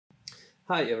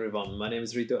Hi everyone, my name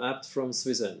is Rito Abt from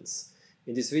Swisens.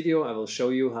 In this video I will show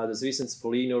you how the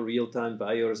SwisensPoleno real-time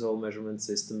bioaerosol measurement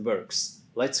system works.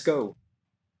 Let's go!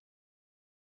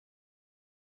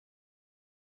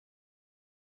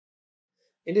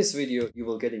 In this video you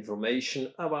will get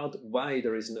information about why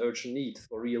there is an urgent need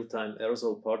for real-time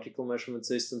aerosol particle measurement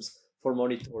systems for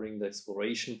monitoring the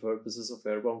exploration purposes of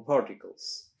airborne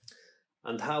particles,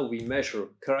 and how we measure,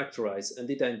 characterize and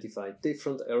identify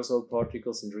different aerosol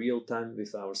particles in real time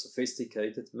with our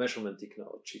sophisticated measurement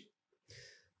technology.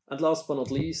 And last but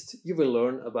not least, you will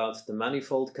learn about the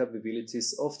manifold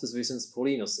capabilities of the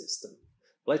SwisensPoleno system.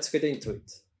 Let's get into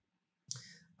it.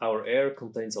 Our air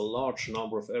contains a large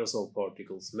number of aerosol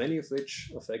particles, many of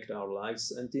which affect our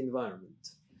lives and the environment.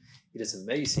 It is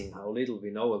amazing how little we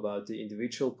know about the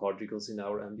individual particles in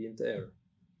our ambient air.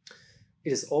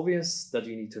 It is obvious that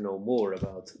we need to know more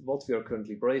about what we are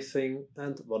currently breathing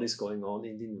and what is going on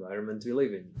in the environment we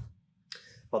live in.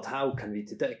 But how can we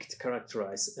detect,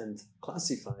 characterize and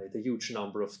classify the huge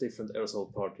number of different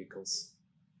aerosol particles?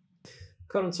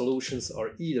 Current solutions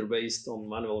are either based on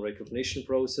manual recognition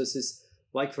processes,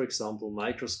 like for example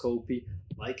microscopy,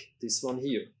 like this one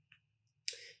here,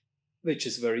 which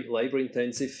is very labor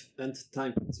intensive and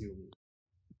time consuming.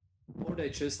 Or they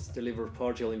just deliver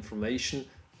partial information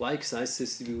like size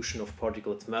distribution of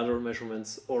particulate matter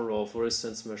measurements or raw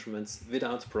fluorescence measurements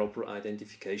without proper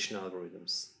identification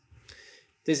algorithms.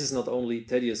 This is not only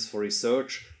tedious for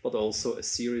research, but also a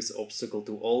serious obstacle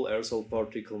to all aerosol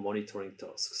particle monitoring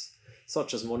tasks,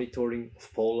 such as monitoring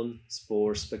of pollen,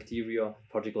 spores, bacteria,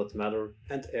 particulate matter,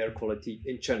 and air quality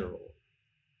in general.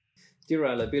 The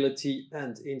reliability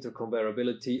and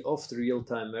intercomparability of the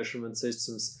real-time measurement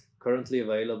systems currently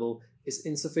available is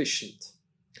insufficient.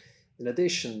 In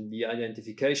addition, the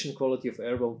identification quality of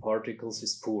airborne particles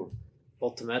is poor,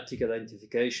 automatic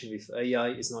identification with AI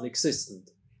is non-existent,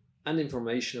 and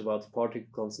information about particle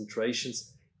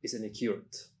concentrations is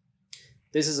inaccurate.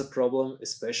 This is a problem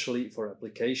especially for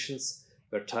applications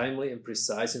where timely and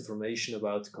precise information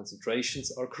about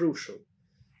concentrations are crucial,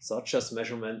 such as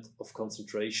measurement of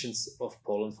concentrations of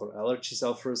pollen for allergy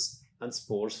sufferers and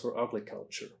spores for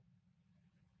agriculture.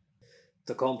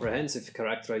 The comprehensive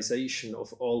characterization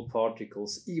of all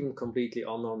particles, even completely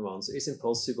unknown ones, is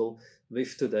impossible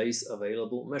with today's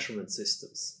available measurement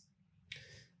systems.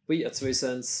 We at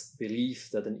Swisens believe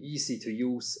that an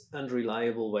easy-to-use and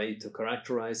reliable way to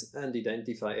characterize and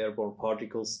identify airborne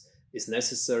particles is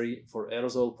necessary for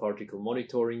aerosol particle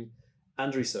monitoring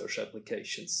and research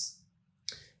applications.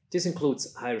 This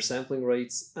includes higher sampling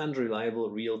rates and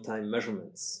reliable real-time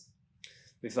measurements.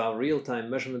 With our real-time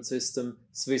measurement system,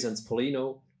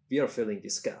 SwisensPoleno, we are filling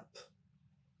this gap.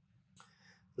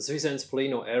 The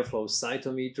SwisensPoleno Airflow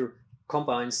Cytometer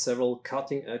combines several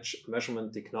cutting-edge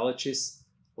measurement technologies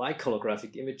like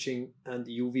holographic imaging and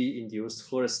UV-induced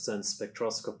fluorescence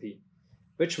spectroscopy,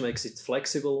 which makes it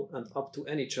flexible and up to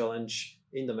any challenge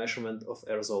in the measurement of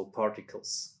aerosol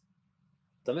particles.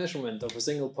 The measurement of a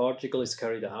single particle is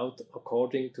carried out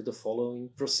according to the following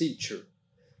procedure.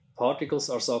 Particles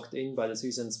are sucked in by the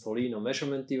SwisensPoleno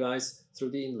measurement device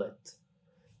through the inlet.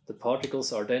 The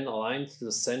particles are then aligned to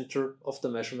the center of the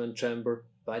measurement chamber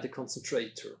by the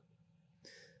concentrator.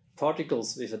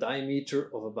 Particles with a diameter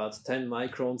of about 10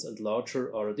 microns and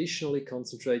larger are additionally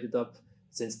concentrated up,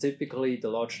 since typically the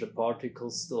larger the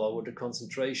particles, the lower the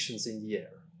concentrations in the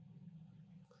air.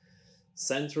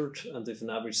 Centered and with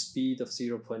an average speed of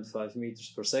 0.5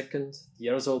 meters per second, the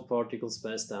aerosol particles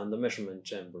pass down the measurement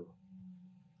chamber.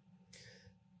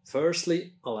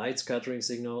 Firstly, a light scattering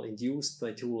signal induced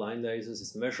by two line lasers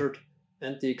is measured,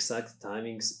 and the exact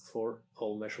timings for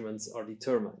all measurements are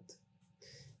determined.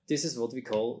 This is what we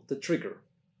call the trigger.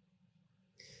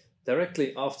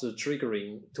 Directly after the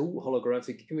triggering, two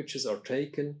holographic images are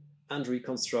taken and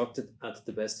reconstructed at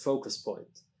the best focus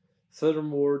point.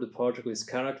 Furthermore, the particle is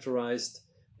characterized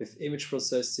with image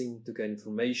processing to gain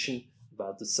information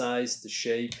about the size, the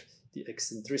shape, the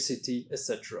eccentricity,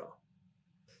 etc.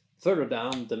 Further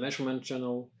down the measurement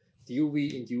channel, the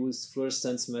UV-induced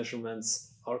fluorescence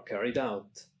measurements are carried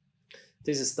out.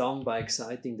 This is done by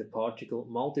exciting the particle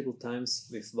multiple times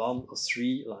with one or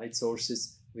three light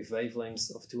sources with wavelengths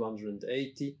of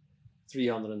 280,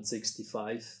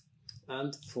 365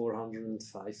 and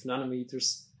 405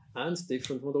 nanometers and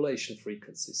different modulation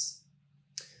frequencies.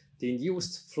 The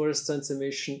induced fluorescence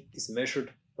emission is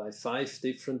measured by 5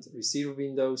 different receiver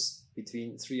windows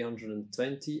between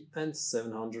 320 and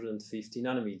 750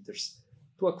 nanometers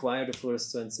to acquire the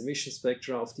fluorescence emission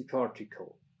spectra of the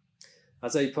particle.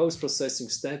 As a post-processing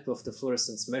step of the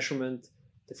fluorescence measurement,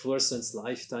 the fluorescence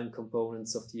lifetime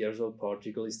components of the aerosol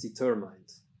particle is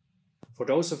determined. For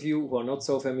those of you who are not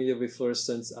so familiar with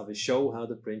fluorescence, I will show how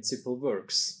the principle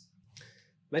works.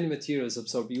 Many materials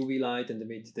absorb UV light and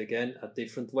emit it again at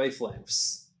different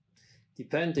wavelengths.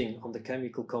 Depending on the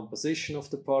chemical composition of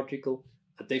the particle,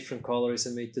 a different color is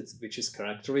emitted, which is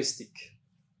characteristic.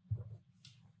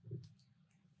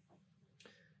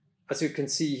 As you can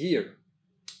see here,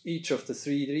 each of the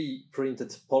 3D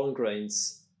printed pollen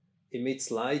grains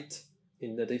emits light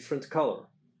in a different color,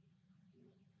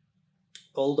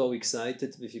 although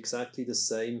excited with exactly the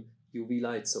same UV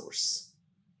light source.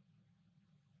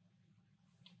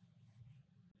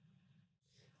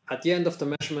 At the end of the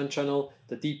measurement channel,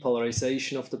 the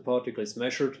depolarization of the particle is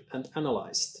measured and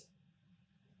analyzed.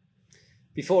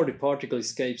 Before the particle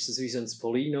escapes the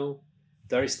SwisensPoleno,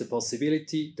 there is the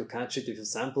possibility to catch it with a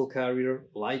sample carrier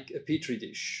like a petri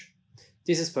dish.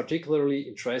 This is particularly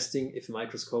interesting if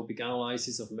microscopic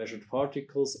analysis of measured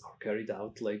particles are carried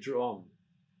out later on.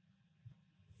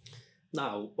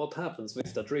 Now, what happens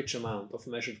with that rich amount of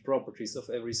measured properties of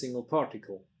every single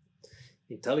particle?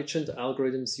 Intelligent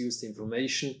algorithms use the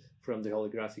information from the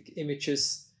holographic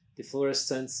images, the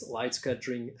fluorescence, light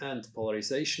scattering and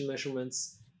polarization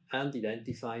measurements, and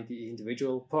identify the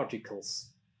individual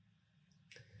particles.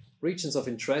 Regions of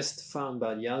interest found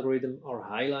by the algorithm are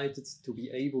highlighted to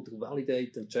be able to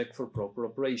validate and check for proper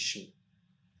operation.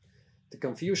 The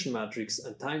confusion matrix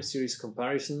and time series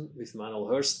comparison with manual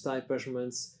Hurst type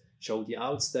measurements show the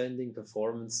outstanding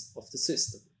performance of the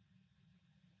system.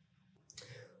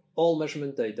 All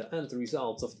measurement data and the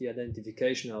results of the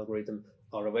identification algorithm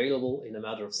are available in a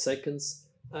matter of seconds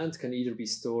and can either be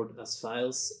stored as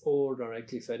files or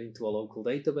directly fed into a local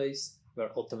database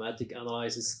where automatic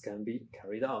analysis can be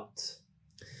carried out.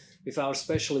 With our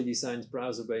specially designed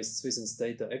browser-based Swisens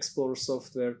Data Explorer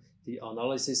software, the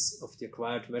analysis of the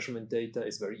acquired measurement data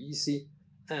is very easy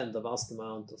and a vast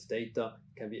amount of data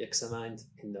can be examined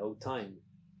in no time.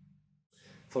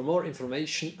 For more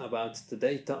information about the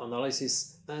data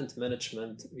analysis and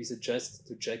management, we suggest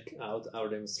to check out our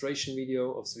demonstration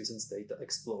video of Swisens Data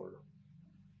Explorer.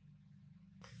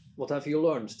 What have you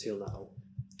learned till now?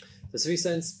 The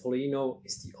SwisensPoleno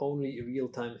is the only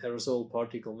real-time aerosol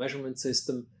particle measurement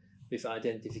system with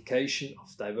identification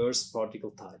of diverse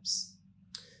particle types.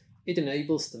 It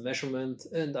enables the measurement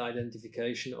and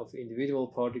identification of individual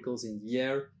particles in the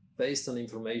air based on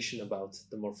information about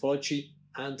the morphology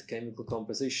and chemical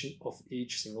composition of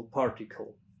each single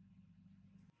particle.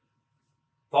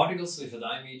 Particles with a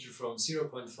diameter from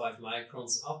 0.5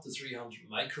 microns up to 300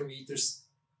 micrometers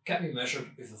can be measured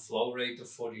with a flow rate of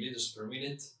 40 liters per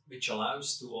minute, which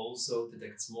allows to also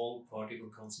detect small particle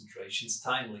concentrations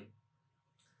timely.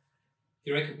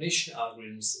 The recognition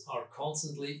algorithms are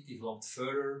constantly developed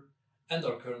further and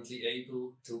are currently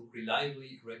able to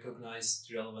reliably recognize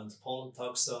the relevant pollen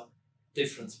taxa,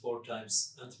 different spore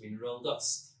types and mineral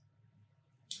dust.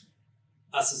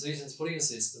 As the SwisensPoleno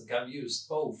system can be used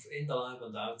both in the lab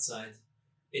and outside,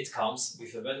 it comes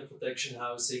with a weather protection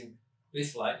housing,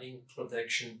 with lightning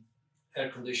protection, air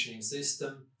conditioning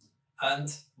system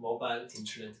and mobile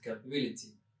internet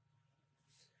capability.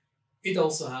 It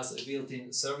also has a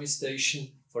built-in service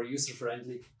station for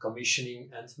user-friendly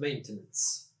commissioning and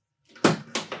maintenance.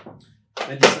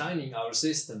 When designing our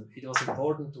system, it was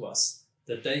important to us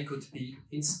that they could be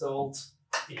installed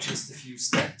in just a few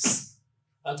steps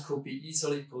and could be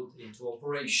easily put into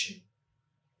operation.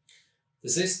 The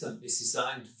system is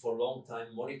designed for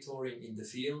long-time monitoring in the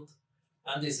field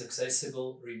and is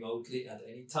accessible remotely at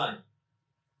any time.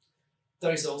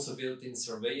 There is also built-in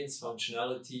surveillance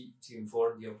functionality to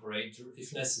inform the operator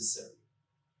if necessary.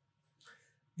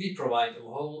 We provide a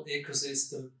whole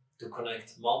ecosystem to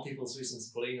connect multiple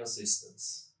SwisensPoleno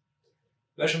systems.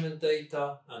 Measurement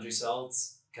data and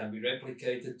results can be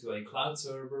replicated to a cloud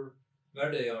server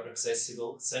where they are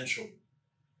accessible centrally.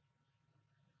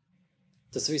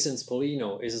 The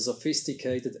SwisensPoleno is a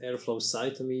sophisticated airflow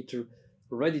cytometer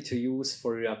ready to use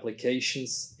for your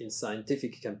applications in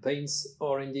scientific campaigns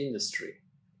or in the industry.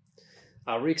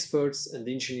 Our experts and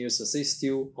engineers assist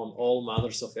you on all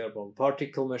matters of airborne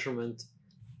particle measurement,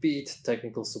 be it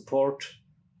technical support,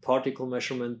 particle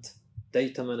measurement,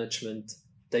 data management,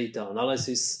 data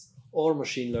analysis, or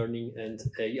machine learning and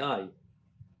AI.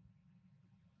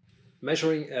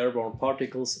 Measuring airborne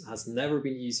particles has never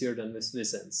been easier than with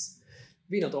Swisens.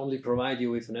 We not only provide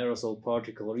you with an aerosol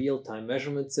particle real-time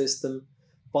measurement system,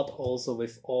 but also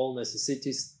with all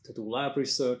necessities to do lab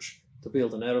research, to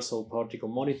build an aerosol particle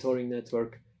monitoring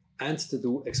network, and to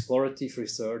do explorative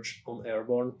research on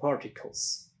airborne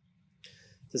particles.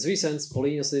 The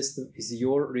SwisensPoleno system is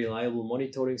your reliable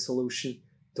monitoring solution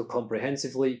to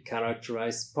comprehensively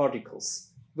characterize particles,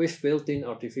 with built-in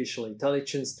artificial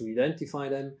intelligence to identify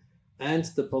them and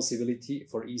the possibility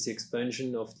for easy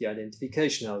expansion of the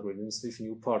identification algorithms with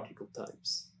new particle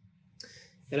types.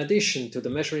 In addition to the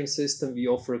measuring system, we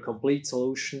offer a complete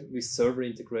solution with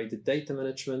server-integrated data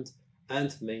management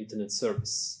and maintenance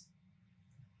service.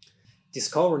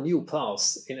 Discover new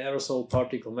paths in aerosol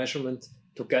particle measurement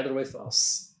together with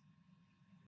us.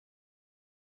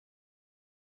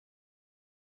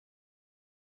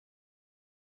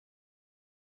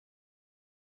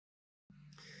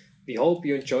 We hope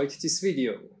you enjoyed this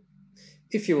video.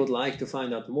 If you would like to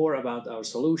find out more about our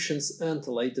solutions and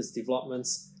the latest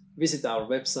developments, visit our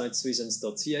website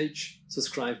swissens.ch,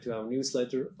 subscribe to our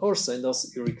newsletter, or send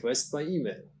us your request by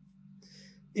email.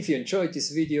 If you enjoyed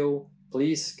this video,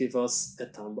 please give us a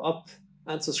thumb up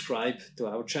and subscribe to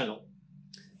our channel.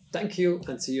 Thank you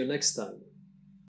and see you next time.